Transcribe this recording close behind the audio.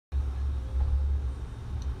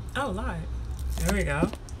Oh, live. There we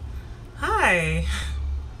go. Hi.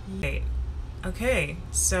 Okay,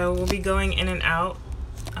 so we'll be going in and out,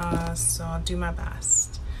 so I'll do my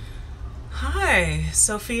best. Hi,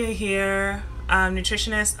 Sophia here. I'm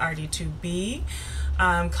nutritionist, RD2B,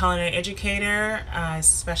 culinary educator. I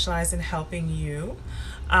specialize in helping you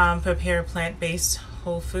prepare plant-based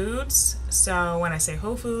whole foods. So when I say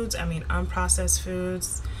whole foods, I mean unprocessed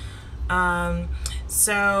foods.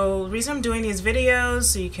 So the reason I'm doing these videos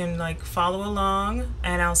so you can like follow along,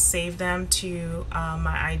 and I'll save them to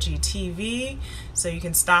my IGTV so you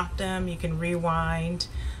can stop them, you can rewind,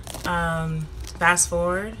 fast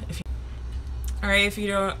forward if you alright, if you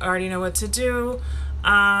don't already know what to do.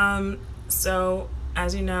 So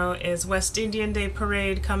as you know, is West Indian Day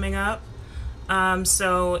Parade coming up.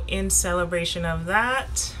 So in celebration of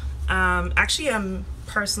that, actually I'm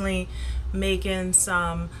personally making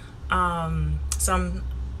some oh,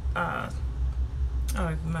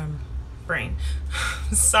 my brain,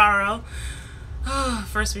 sorrel. Oh,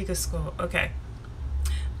 first week of school. Okay,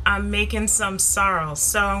 I'm making some sorrel,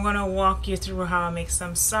 so I'm gonna walk you through how I make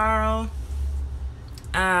some sorrel.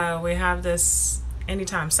 We have this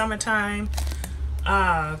anytime, summertime,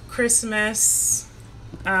 Christmas.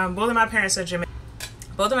 Both of my parents are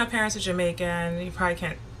Jamaican. You probably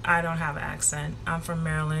can't. I don't have an accent. I'm from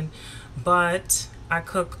Maryland, but I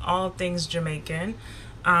cook all things Jamaican,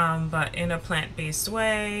 but in a plant-based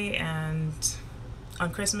way, and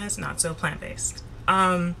on Christmas, not so plant-based.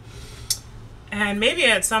 And maybe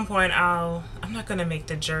at some point I'm not gonna make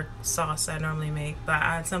the jerk sauce I normally make, but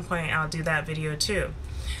at some point I'll do that video too.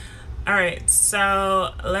 Alright,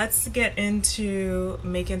 so let's get into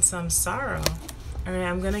making some sorrel. Alright,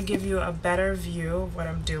 I'm gonna give you a better view of what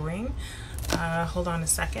I'm doing. Hold on a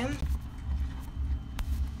second.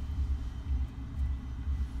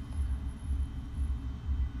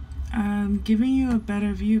 I'm giving you a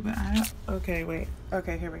better view, but I don't. Okay, wait.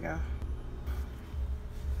 Okay, here we go.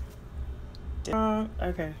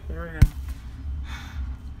 Okay, here we go.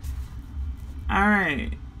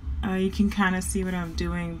 Alright, you can kind of see what I'm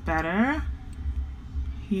doing better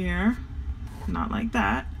here. Not like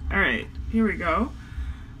that. Alright, here we go.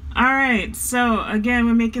 Alright, so again,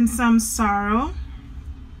 we're making some sorrel.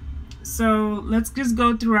 So let's just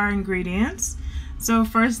go through our ingredients. So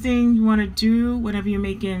first thing you want to do whenever you're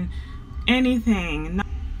making anything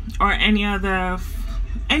or any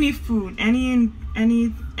food, any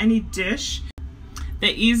dish,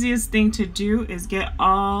 the easiest thing to do is get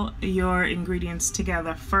all your ingredients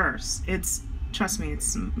together first. Trust me,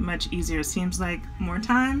 it's much easier. It seems like more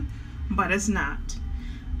time, but it's not.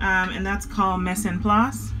 And that's called mise en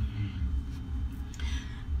place.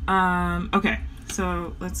 Okay,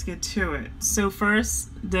 so let's get to it. So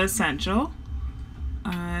first, the essential.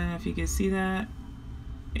 I don't know if you can see that.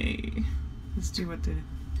 Hey, let's do what the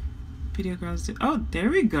video girls do. Oh, there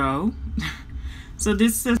we go. So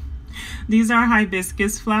these are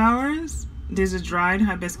hibiscus flowers. These are dried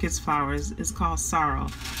hibiscus flowers. It's called sorrel.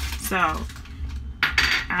 So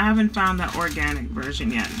I haven't found the organic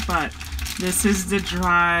version yet, but this is the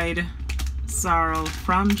dried sorrel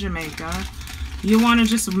from Jamaica. You want to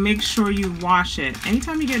just make sure you wash it.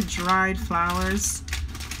 Anytime you get dried flowers,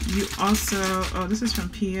 you also, oh, this is from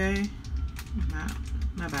PA.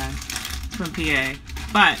 Not bad. From PA.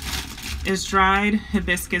 But it's dried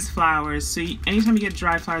hibiscus flowers. So anytime you get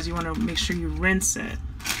dried flowers, you want to make sure you rinse it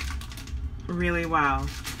really well.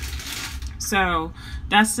 So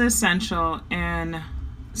that's the essential in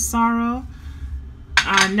sorrel.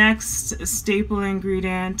 Our next staple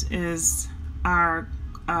ingredient is our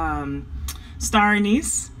star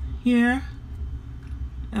anise here.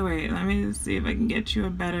 Oh wait, let me see if I can get you a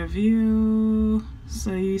better view.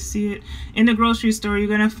 So you see it in the grocery store. You're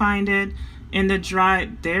gonna find it in the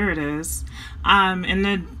dried. There it is.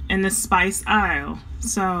 In the spice aisle.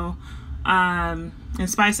 So in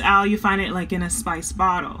spice aisle, you find it like in a spice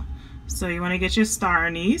bottle. So you want to get your star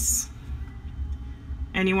anise,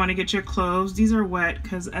 and you want to get your cloves. These are wet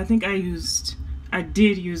because I think I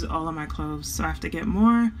did use all of my cloves, so I have to get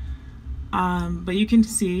more. But you can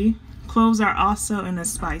see cloves are also in the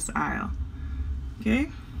spice aisle. Okay,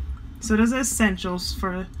 so those are essentials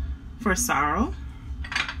for sorrel.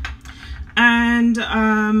 And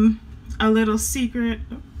a little secret: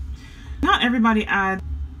 not everybody adds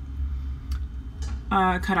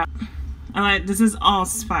cut up. This is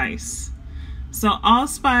allspice. So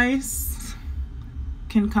allspice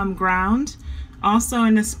can come ground. Also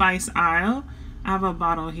in the spice aisle, I have a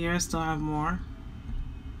bottle here. Still have more.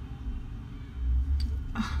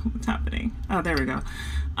 What's happening? Oh, there we go.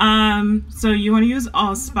 So you want to use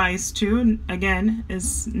allspice too. Again,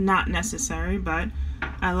 it's not necessary, but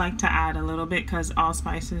I like to add a little bit because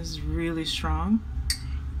allspice is really strong.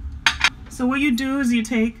 So what you do is you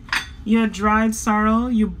take your dried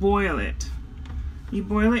sorrel, you boil it. You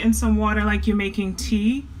boil it in some water like you're making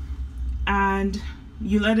tea, and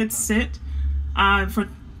you let it sit for,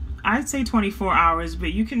 I'd say 24 hours,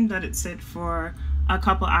 but you can let it sit for a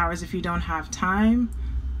couple hours if you don't have time.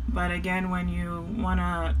 But again, when you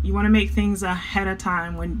wanna make things ahead of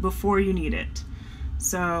time before you need it.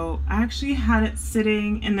 So I actually had it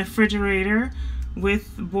sitting in the refrigerator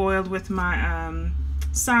boiled with my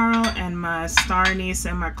sorrel and my star anise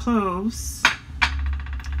and my cloves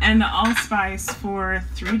and the allspice for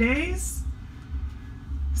 3 days.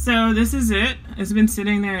 So this is it. It's been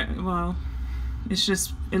sitting there, well, it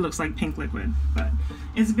looks like pink liquid, but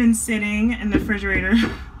it's been sitting in the refrigerator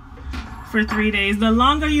for 3 days. The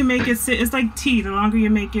longer you make it sit, it's like tea, the longer you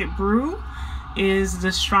make it brew is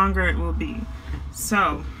the stronger it will be.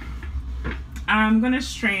 So I'm gonna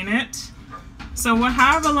strain it. So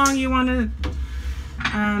however long you want to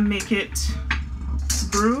make it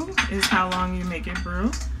brew is how long you make it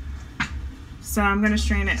brew. So I'm gonna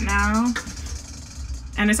strain it now,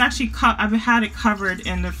 and it's actually I've had it covered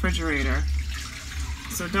in the refrigerator,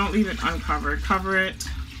 so don't leave it uncovered. Cover it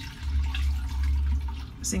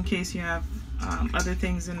just in case you have other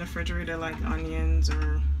things in the refrigerator like onions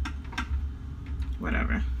or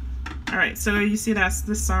whatever. All right, so you see that's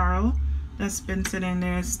the sorrel that's been sitting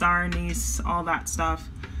there, star anise, all that stuff.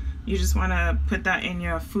 You just want to put that in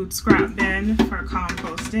your food scrap bin for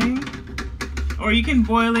composting, or you can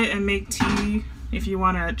boil it and make tea if you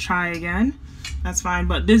want to try again. That's fine,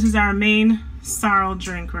 but this is our main sorrel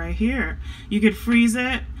drink right here. You could freeze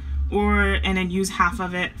it and then use half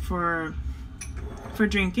of it for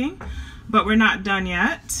drinking, but we're not done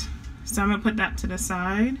yet. So I'm gonna put that to the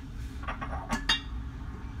side.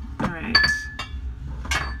 All right,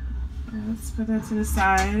 let's put that to the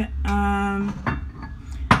side.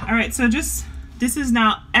 All right, so this is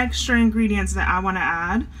now extra ingredients that I want to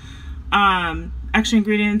add. Extra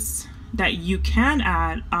ingredients that you can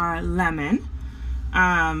add are lemon,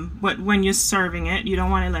 but when you're serving it, you don't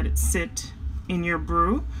want to let it sit in your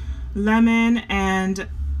brew. Lemon,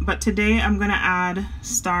 but today I'm gonna add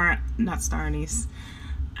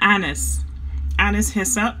anise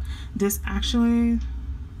hyssop.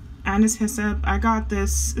 Anise hyssop, I got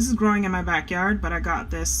this is growing in my backyard, but I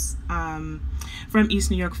got this from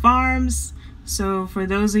East New York Farms. So for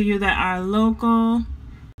those of you that are local,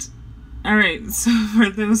 all right, so for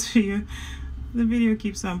those of you, the video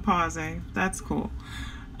keeps on pausing, that's cool.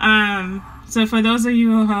 So for those of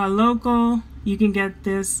you who are local, you can get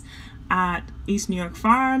this at East New York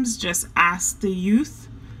Farms. Just ask the youth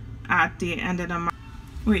at the end of the month.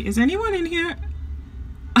 Wait, is anyone in here?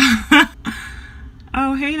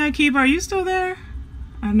 Oh, hey Nikib, are you still there?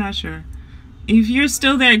 I'm not sure. If you're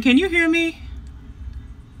still there, can you hear me?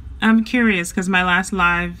 I'm curious because my last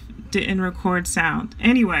live didn't record sound.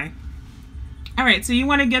 Anyway, all right, so you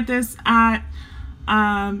want to get this at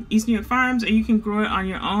East New York Farms, or you can grow it on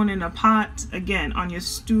your own in a pot, again, on your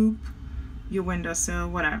stoop, your windowsill,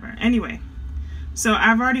 whatever. Anyway, so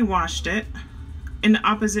I've already washed it. In the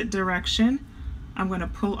opposite direction, I'm going to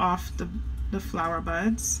pull off the flower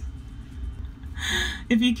buds.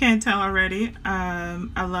 If you can't tell already,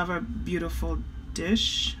 I love a beautiful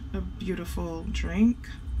dish, a beautiful drink.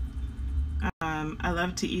 I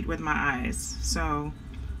love to eat with my eyes,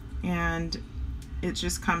 and it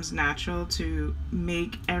just comes natural to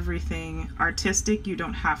make everything artistic. You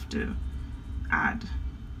don't have to add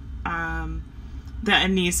the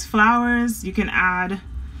anise flowers. You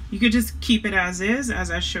could just keep it as is, as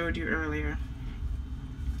I showed you earlier.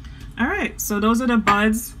 All right, so those are the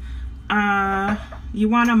buds. You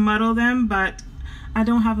want to muddle them, but I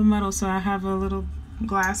don't have a muddle, so I have a little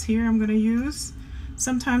glass here I'm going to use.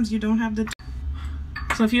 Sometimes you don't have the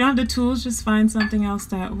so if you don't have the tools, just find something else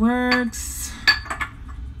that works.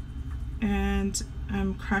 And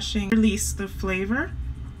I'm crushing, release the flavor,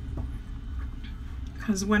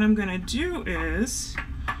 because what I'm going to do is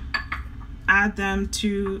add them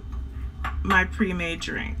to my pre-made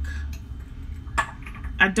drink.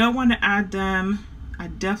 I don't want to add them, I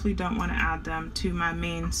definitely don't want to add them to my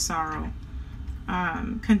main sorrel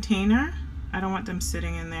container. I don't want them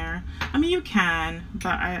sitting in there. I mean, you can,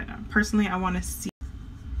 but personally I want to see,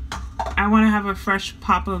 I want to have a fresh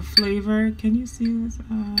pop of flavor. Can you see this?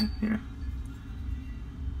 Here.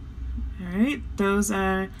 All right, those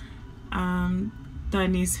are the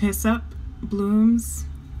anise hyssop blooms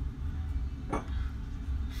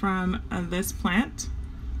from this plant.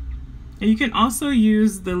 And you can also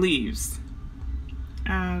use the leaves.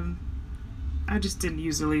 I just didn't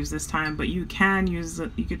use the leaves this time, but you can use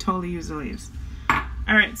you could totally use the leaves.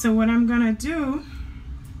 All right, so what I'm gonna do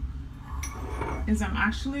is I'm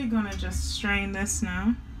actually gonna just strain this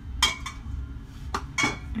now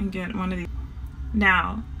and get one of these.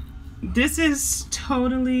 Now, this is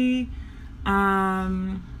totally,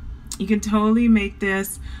 you can totally make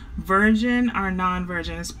this virgin or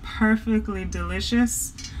non-virgin. It's perfectly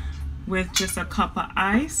delicious with just a cup of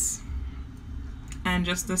ice and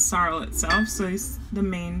just the sorrel itself. So it's the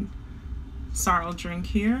main sorrel drink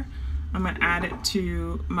here. I'm gonna add it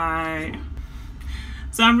to my,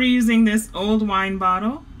 so I'm reusing this old wine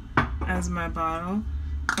bottle as my bottle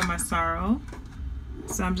for my sorrel.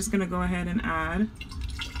 So I'm just gonna go ahead and add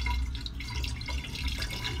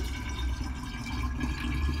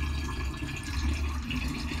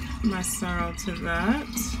my sorrel to that.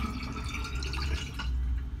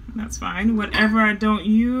 That's fine. Whatever I don't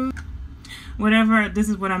use, whatever, this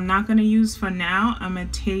is what I'm not gonna use for now. I'm gonna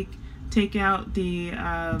take out the,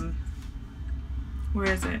 where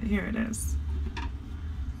is it? Here it is.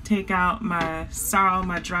 Take out my sorrel,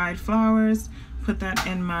 my dried flowers, put that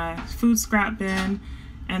in my food scrap bin,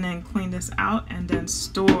 and then clean this out and then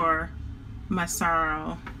store my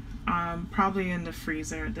sorrel, probably in the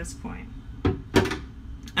freezer at this point,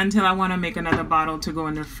 until I want to make another bottle to go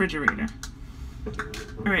in the refrigerator.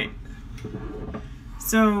 All right,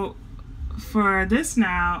 so for this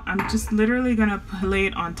now, I'm just literally gonna lay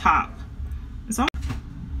it on top.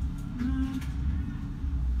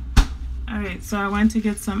 Alright, so I went to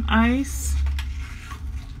get some ice.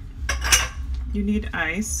 You need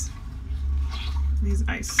ice. These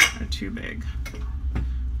ice are too big.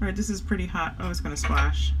 Alright, this is pretty hot. Oh, it's gonna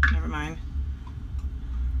splash. Never mind.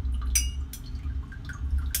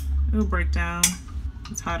 It'll break down.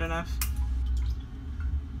 It's hot enough.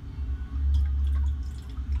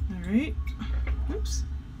 Alright. Oops.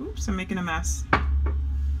 Oops, I'm making a mess.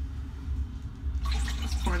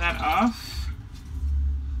 Let's pour that off.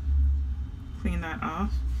 Clean that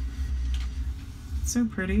off. It's so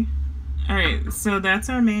pretty. All right, so that's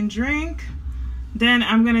our main drink. Then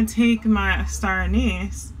I'm gonna take my star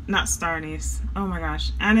anise, not star anise, oh my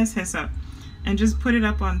gosh, anise hyssop, and just put it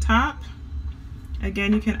up on top.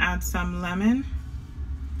 Again, you can add some lemon.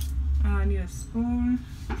 I need a spoon.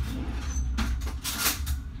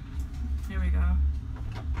 Here we go.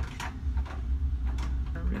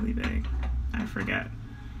 They're really big. I forget.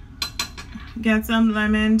 Get some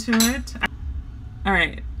lemon to it. All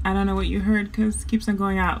right, I don't know what you heard because it keeps on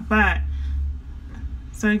going out, but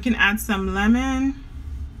so you can add some lemon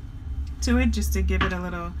to it just to give it a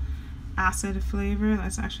little acid flavor.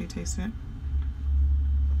 Let's actually taste it.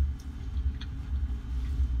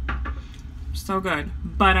 So good,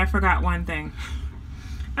 but I forgot one thing.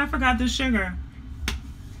 I forgot the sugar.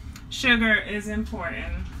 Sugar is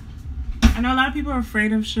important. I know a lot of people are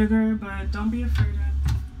afraid of sugar, but don't be afraid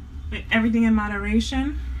of it. Everything in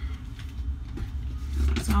moderation.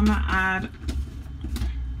 So I'm gonna add,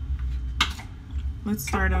 let's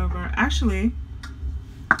start over. Actually,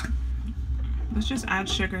 let's just add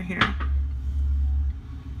sugar here.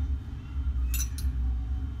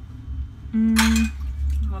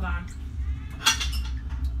 Hold on.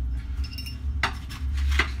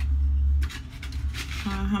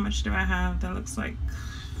 How much do I have? That looks like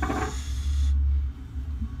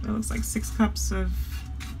 6 cups of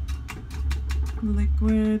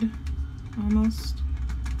liquid, almost.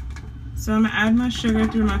 So I'm gonna add my sugar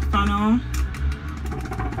through my funnel.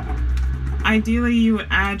 Ideally, you would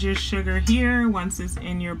add your sugar here once it's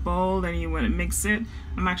in your bowl, then you would mix it.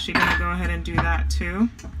 I'm actually gonna go ahead and do that too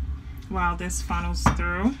while this funnels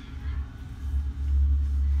through.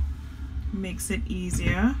 Makes it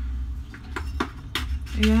easier.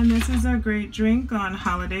 Again, this is a great drink on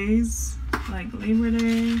holidays like Labor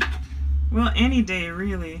Day. Well, any day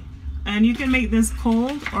really. And you can make this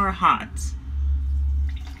cold or hot.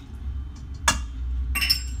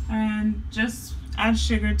 And just add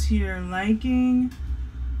sugar to your liking.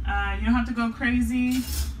 You don't have to go crazy.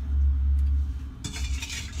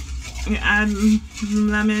 You add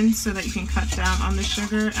lemon so that you can cut down on the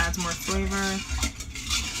sugar, adds more flavor.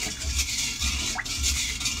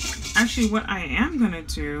 Actually, what I am gonna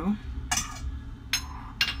do,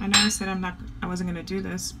 I know I said I wasn't gonna do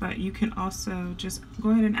this, but you can also just go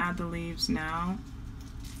ahead and add the leaves now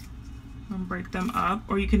and break them up,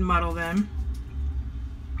 or you can muddle them.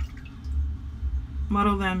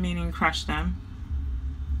 Muddle them meaning crush them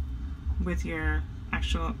with your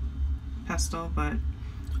actual pestle,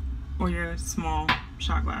 or your small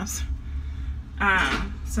shot glass.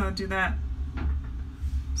 So do that,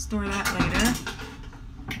 store that later.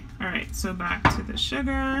 All right, so back to the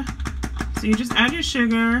sugar. So you just add your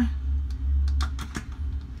sugar.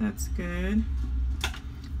 That's good.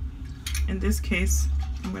 in this case,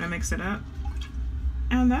 I'm gonna mix it up.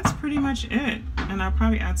 And that's pretty much it. And I'll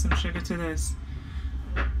probably add some sugar to this.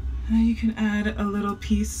 And you can add a little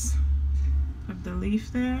piece of the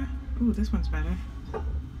leaf there. Ooh, this one's better.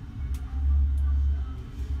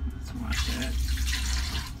 Let's watch it.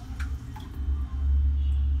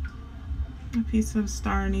 A piece of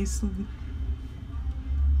star anise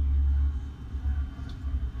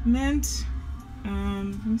mint.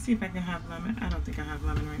 Let me see if I can have lemon. I don't think I have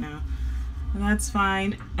lemon right now. And that's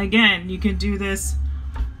fine. Again, you can do this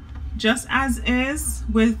just as is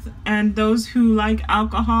with, and those who like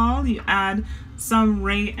alcohol, you add some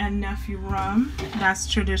Wray and Nephew rum.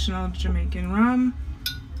 That's traditional Jamaican rum.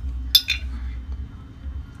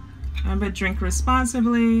 But drink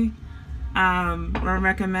responsibly. I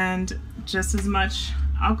recommend just as much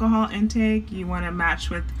alcohol intake. You want to match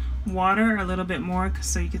with water a little bit more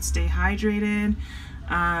so you can stay hydrated.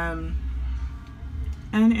 And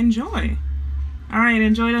enjoy. All right,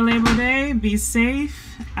 enjoy the Labor Day. Be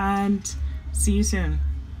safe and see you soon.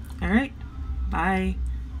 All right, bye.